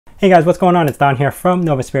Hey guys, what's going on? It's Don here from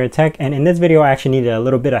Novaspirit Tech, and in this video I actually needed a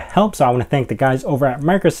little bit of help, so I want to thank the guys over at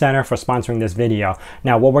Microcenter for sponsoring this video.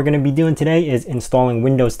 Now what we're going to be doing today is installing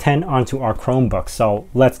Windows 10 onto our Chromebook, so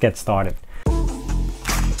let's get started.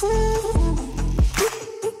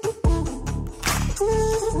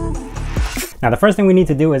 Now the first thing we need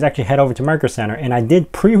to do is actually head over to Microcenter, and I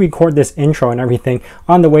did pre-record this intro and everything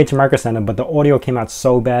on the way to Microcenter, but the audio came out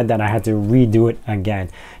so bad that I had to redo it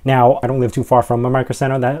again. Now I don't live too far from a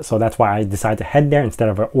Microcenter, so that's why I decided to head there instead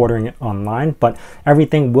of ordering it online, but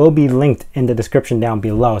everything will be linked in the description down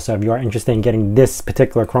below, so if you are interested in getting this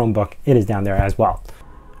particular Chromebook, it is down there as well.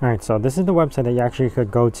 Alright, so this is the website that you actually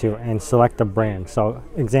could go to and select the brand. So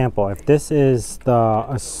example, if this is the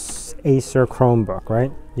Acer Chromebook,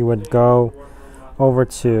 right, you would go over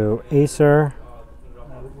to Acer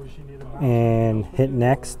and hit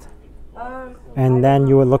next, and then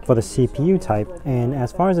you would look for the CPU type. And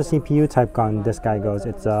as far as the CPU type on this guy goes,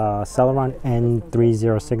 it's a Celeron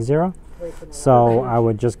N3060. So I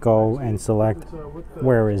would just go and select,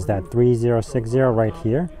 where is that, 3060 right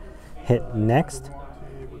here, hit next,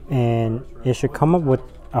 and it should come up with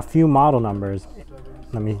a few model numbers.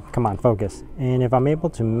 Let me, come on, focus. And if I'm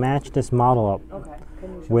able to match this model up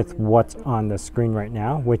with what's on the screen right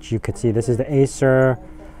now, which you could see, this is the Acer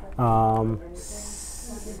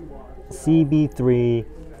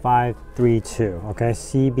CB3532, okay,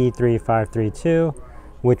 CB3532,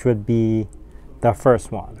 which would be the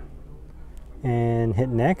first one, and hit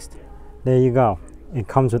next. There you go. It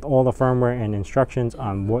comes with all the firmware and instructions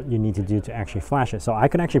on what you need to do to actually flash it. So I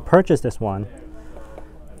could actually purchase this one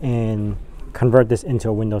and convert this into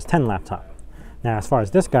a Windows 10 laptop. Now as far as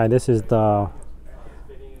this guy, this is the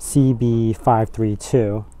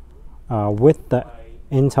CB532 with the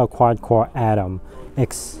Intel quad-core Atom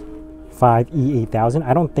X5E8000.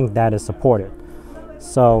 I don't think that is supported.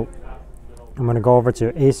 So I'm going to go over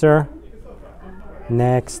to Acer,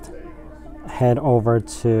 next head over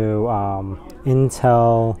to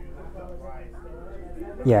Intel.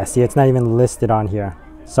 Yeah, see, it's not even listed on here.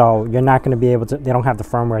 So you're not going to be able to, they don't have the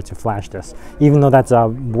firmware to flash this, even though that's a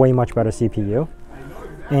way much better CPU.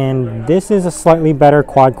 And this is a slightly better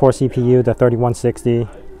quad-core CPU, the 3160,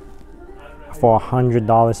 for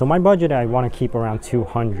 $100. So my budget, I want to keep around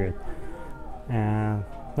 $200. And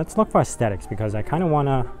let's look for aesthetics, because I kind of want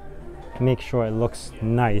to make sure it looks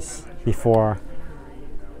nice before.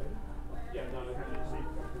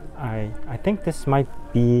 I think this might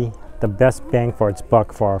be the best bang for its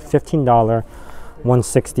buck for a $15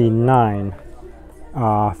 169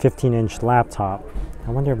 15-inch laptop.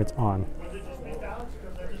 I wonder if it's on.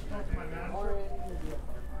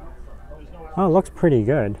 Oh, it looks pretty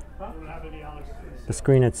good. The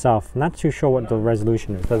screen itself, not too sure what the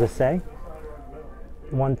resolution is. Does it say?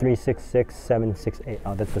 1366768.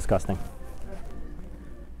 Oh, that's disgusting.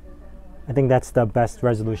 I think that's the best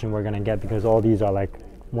resolution we're gonna get, because all these are like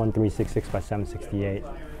 1366 by 768.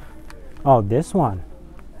 Oh, this one.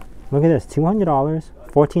 Look at this, $200,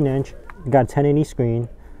 14-inch, got a 1080 screen,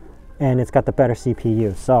 and it's got the better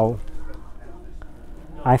CPU. So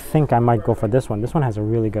I think I might go for this one. This one has a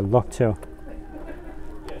really good look too.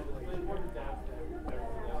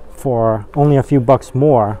 For only a few bucks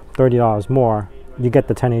more, $30 more, you get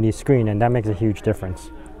the 1080 screen, and that makes a huge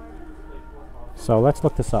difference. So let's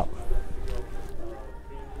look this up.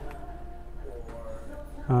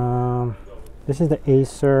 This is the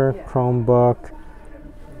Acer Chromebook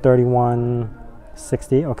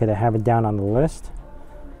 3160. Okay, they have it down on the list.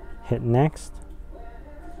 Hit next.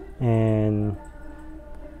 And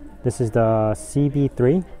this is the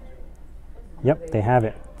CB3. Yep, they have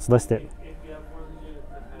it. It's listed.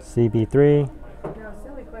 CB3.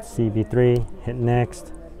 CB3. Hit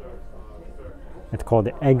next. It's called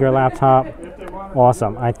the Edgar laptop.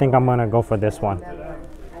 Awesome. I think I'm going to go for this one,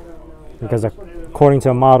 because according to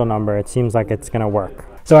a model number, it seems like it's going to work.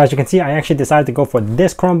 So as you can see, I actually decided to go for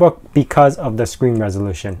this Chromebook because of the screen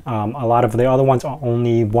resolution. A lot of the other ones are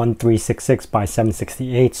only 1366 by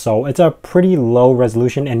 768, so it's a pretty low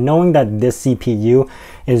resolution. And knowing that this CPU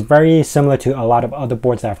is very similar to a lot of other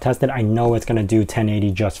boards that I've tested, I know it's going to do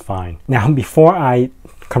 1080 just fine. Now, before I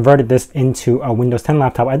converted this into a Windows 10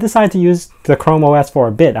 laptop, I decided to use the Chrome OS for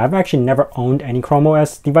a bit. I've actually never owned any Chrome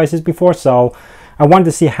OS devices before, so I wanted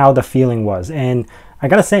to see how the feeling was, and I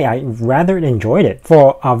gotta say, I rather enjoyed it.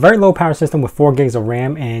 For a very low power system with 4 gigs of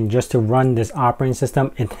RAM, and just to run this operating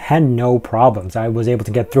system, it had no problems. I was able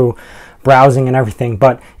to get through browsing and everything.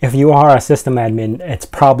 But if you are a system admin, it's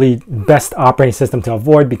probably best operating system to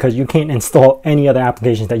avoid, because you can't install any other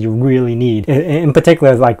applications that you really need. In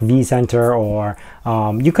particular, like vCenter, or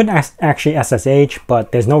you could actually SSH,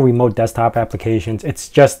 but there's no remote desktop applications. It's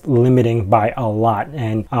just limiting by a lot.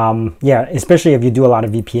 And yeah, especially if you do a lot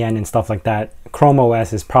of VPN and stuff like that, Chrome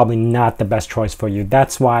OS is probably not the best choice for you.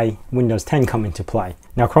 That's why Windows 10 come into play.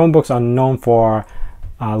 Now, Chromebooks are known for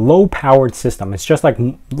low-powered system. It's just like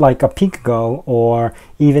a Picogo or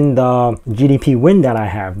even the GDP Win that I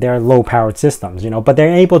have. They're low-powered systems, you know, but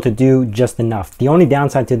they're able to do just enough. The only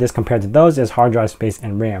downside to this compared to those is hard drive space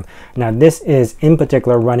and RAM. Now, this is in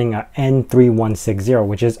particular running a N3160,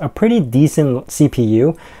 which is a pretty decent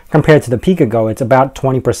CPU compared to the Picogo. It's about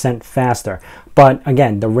 20% faster. But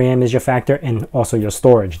again, the RAM is your factor, and also your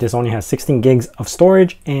storage. This only has 16 gigs of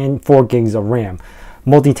storage and 4 gigs of RAM.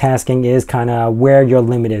 Multitasking is kind of where your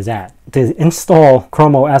limit is at. To install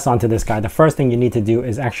Chrome OS onto this guy, the first thing you need to do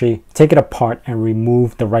is actually take it apart and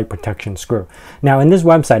remove the write protection screw. Now, in this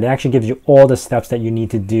website, it actually gives you all the steps that you need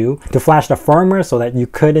to do to flash the firmware so that you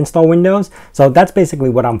could install Windows. So that's basically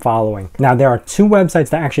what I'm following. Now, there are two websites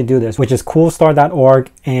that actually do this, which is coolstar.org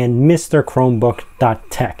and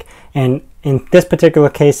mrchromebook.tech. And in this particular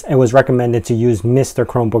case, it was recommended to use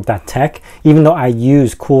mrchromebook.tech. Even though I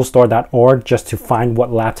use coolstore.org just to find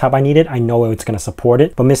what laptop I needed, I know it's going to support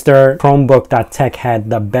it. But mrchromebook.tech had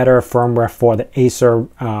the better firmware for the Acer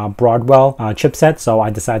Broadwell chipset, so I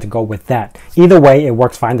decided to go with that. Either way, it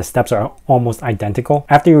works fine. The steps are almost identical.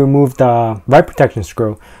 After you remove the write protection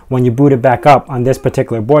screw, when you boot it back up on this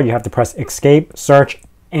particular board, you have to press escape, search,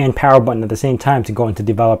 and power button at the same time to go into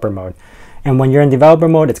developer mode. And when you're in developer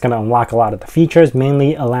mode, it's going to unlock a lot of the features,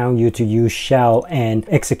 mainly allowing you to use shell and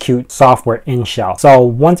execute software in shell. So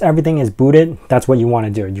once everything is booted, that's what you want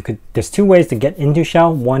to do. There's two ways to get into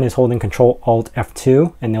shell. One is holding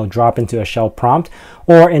Control-Alt-F2 and they'll drop into a shell prompt,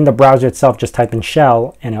 or in the browser itself, just type in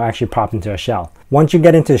shell and it'll actually pop into a shell. Once you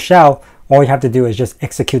get into shell, all you have to do is just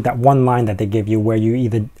execute that one line that they give you, where you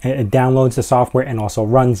either it downloads the software and also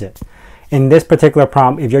runs it. In this particular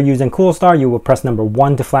prompt, if you're using Coolstar, you will press number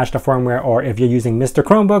 1 to flash the firmware, or if you're using Mr.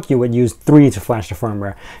 Chromebook, you would use 3 to flash the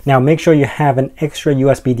firmware. Now, make sure you have an extra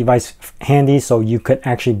USB device handy so you could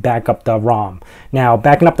actually back up the ROM. Now,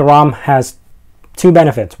 backing up the ROM has two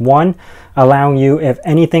benefits. One, allowing you, if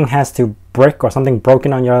anything has to brick or something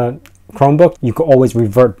broken on your Chromebook, you could always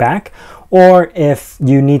revert back. Or if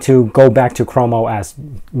you need to go back to Chrome OS,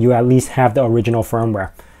 you at least have the original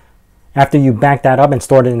firmware. After you back that up and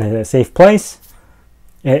store it in a safe place,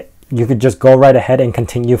 you could just go right ahead and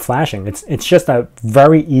continue flashing. It's just a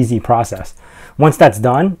very easy process. Once that's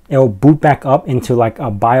done, it'll boot back up into like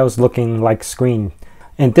a BIOS looking like screen.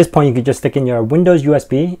 At this point, you could just stick in your Windows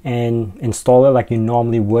USB and install it like you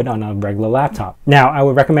normally would on a regular laptop. Now, I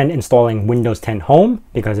would recommend installing Windows 10 Home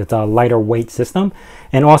because it's a lighter weight system.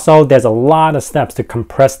 And also, there's a lot of steps to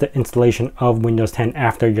compress the installation of Windows 10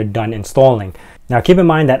 after you're done installing. Now, keep in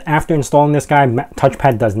mind that after installing this guy,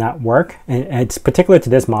 touchpad does not work. And it's particular to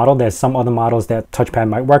this model. There's some other models that touchpad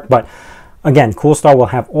might work, but again, Coolstar will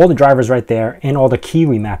have all the drivers right there and all the key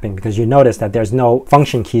remapping, because you notice that there's no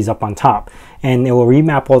function keys up on top. And it will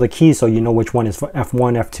remap all the keys so you know which one is for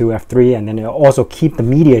F1, F2, F3, and then it'll also keep the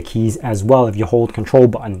media keys as well if you hold control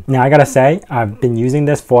button. Now, I gotta say, I've been using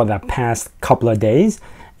this for the past couple of days,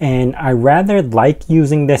 and I rather like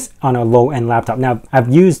using this on a low-end laptop. Now,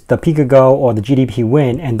 I've used the Picogo or the GDP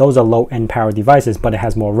Win, and those are low-end power devices, but it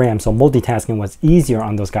has more RAM, so multitasking was easier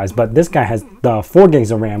on those guys. But this guy has the 4 gigs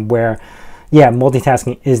of RAM, where yeah,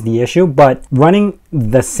 multitasking is the issue, but running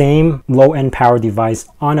the same low-end power device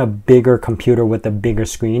on a bigger computer with a bigger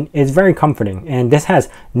screen is very comforting. And this has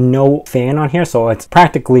no fan on here, so it's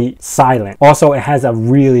practically silent. Also, it has a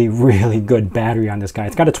really, really good battery on this guy.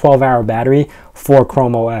 It's got a 12-hour battery for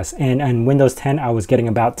Chrome OS, and Windows 10, I was getting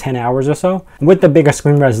about 10 hours or so. With the bigger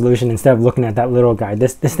screen resolution, instead of looking at that little guy,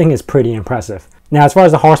 this thing is pretty impressive. Now, as far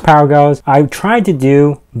as the horsepower goes, I tried to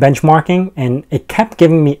do benchmarking and it kept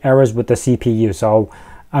giving me errors with the CPU. So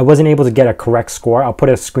I wasn't able to get a correct score. I'll put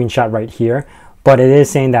a screenshot right here, but it is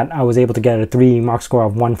saying that I was able to get a 3 mark score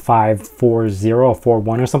of 1540 or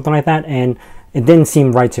 41 or something like that. And it didn't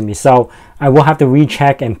seem right to me. So I will have to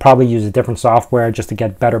recheck and probably use a different software just to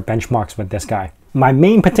get better benchmarks with this guy. My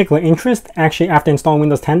main particular interest, actually, after installing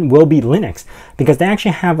Windows 10 will be Linux, because they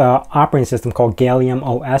actually have an operating system called Gallium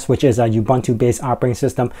OS, which is a Ubuntu-based operating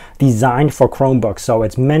system designed for Chromebooks. So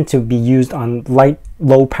it's meant to be used on light,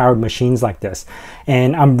 low-powered machines like this.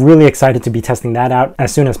 And I'm really excited to be testing that out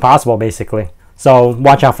as soon as possible, basically. So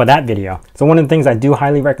watch out for that video. So one of the things I do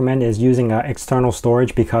highly recommend is using external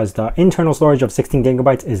storage, because the internal storage of 16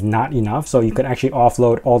 gigabytes is not enough. So you could actually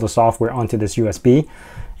offload all the software onto this USB.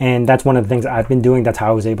 And that's one of the things I've been doing. That's how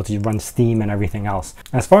I was able to run Steam and everything else.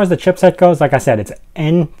 As far as the chipset goes, like I said, it's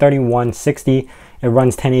N3160. It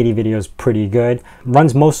runs 1080 videos pretty good,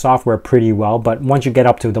 runs most software pretty well, but once you get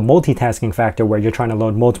up to the multitasking factor where you're trying to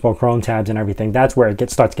load multiple Chrome tabs and everything, that's where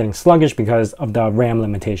it starts getting sluggish because of the RAM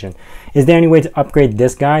limitation. Is there any way to upgrade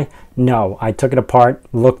this guy? No, I took it apart,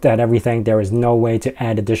 looked at everything. There is no way to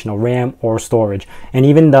add additional RAM or storage. And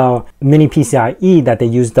even the mini PCIe that they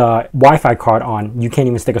use the Wi-Fi card on, you can't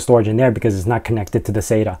even stick a storage in there because it's not connected to the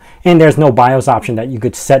SATA. And there's no BIOS option that you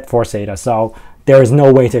could set for SATA. So there is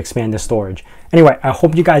no way to expand the storage. Anyway, I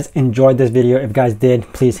hope you guys enjoyed this video. If you guys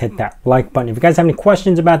did, please hit that like button. If you guys have any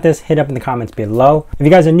questions about this, hit up in the comments below. If you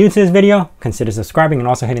guys are new to this video, consider subscribing and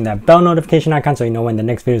also hitting that bell notification icon so you know when the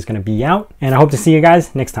next video is going to be out. And I hope to see you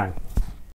guys next time.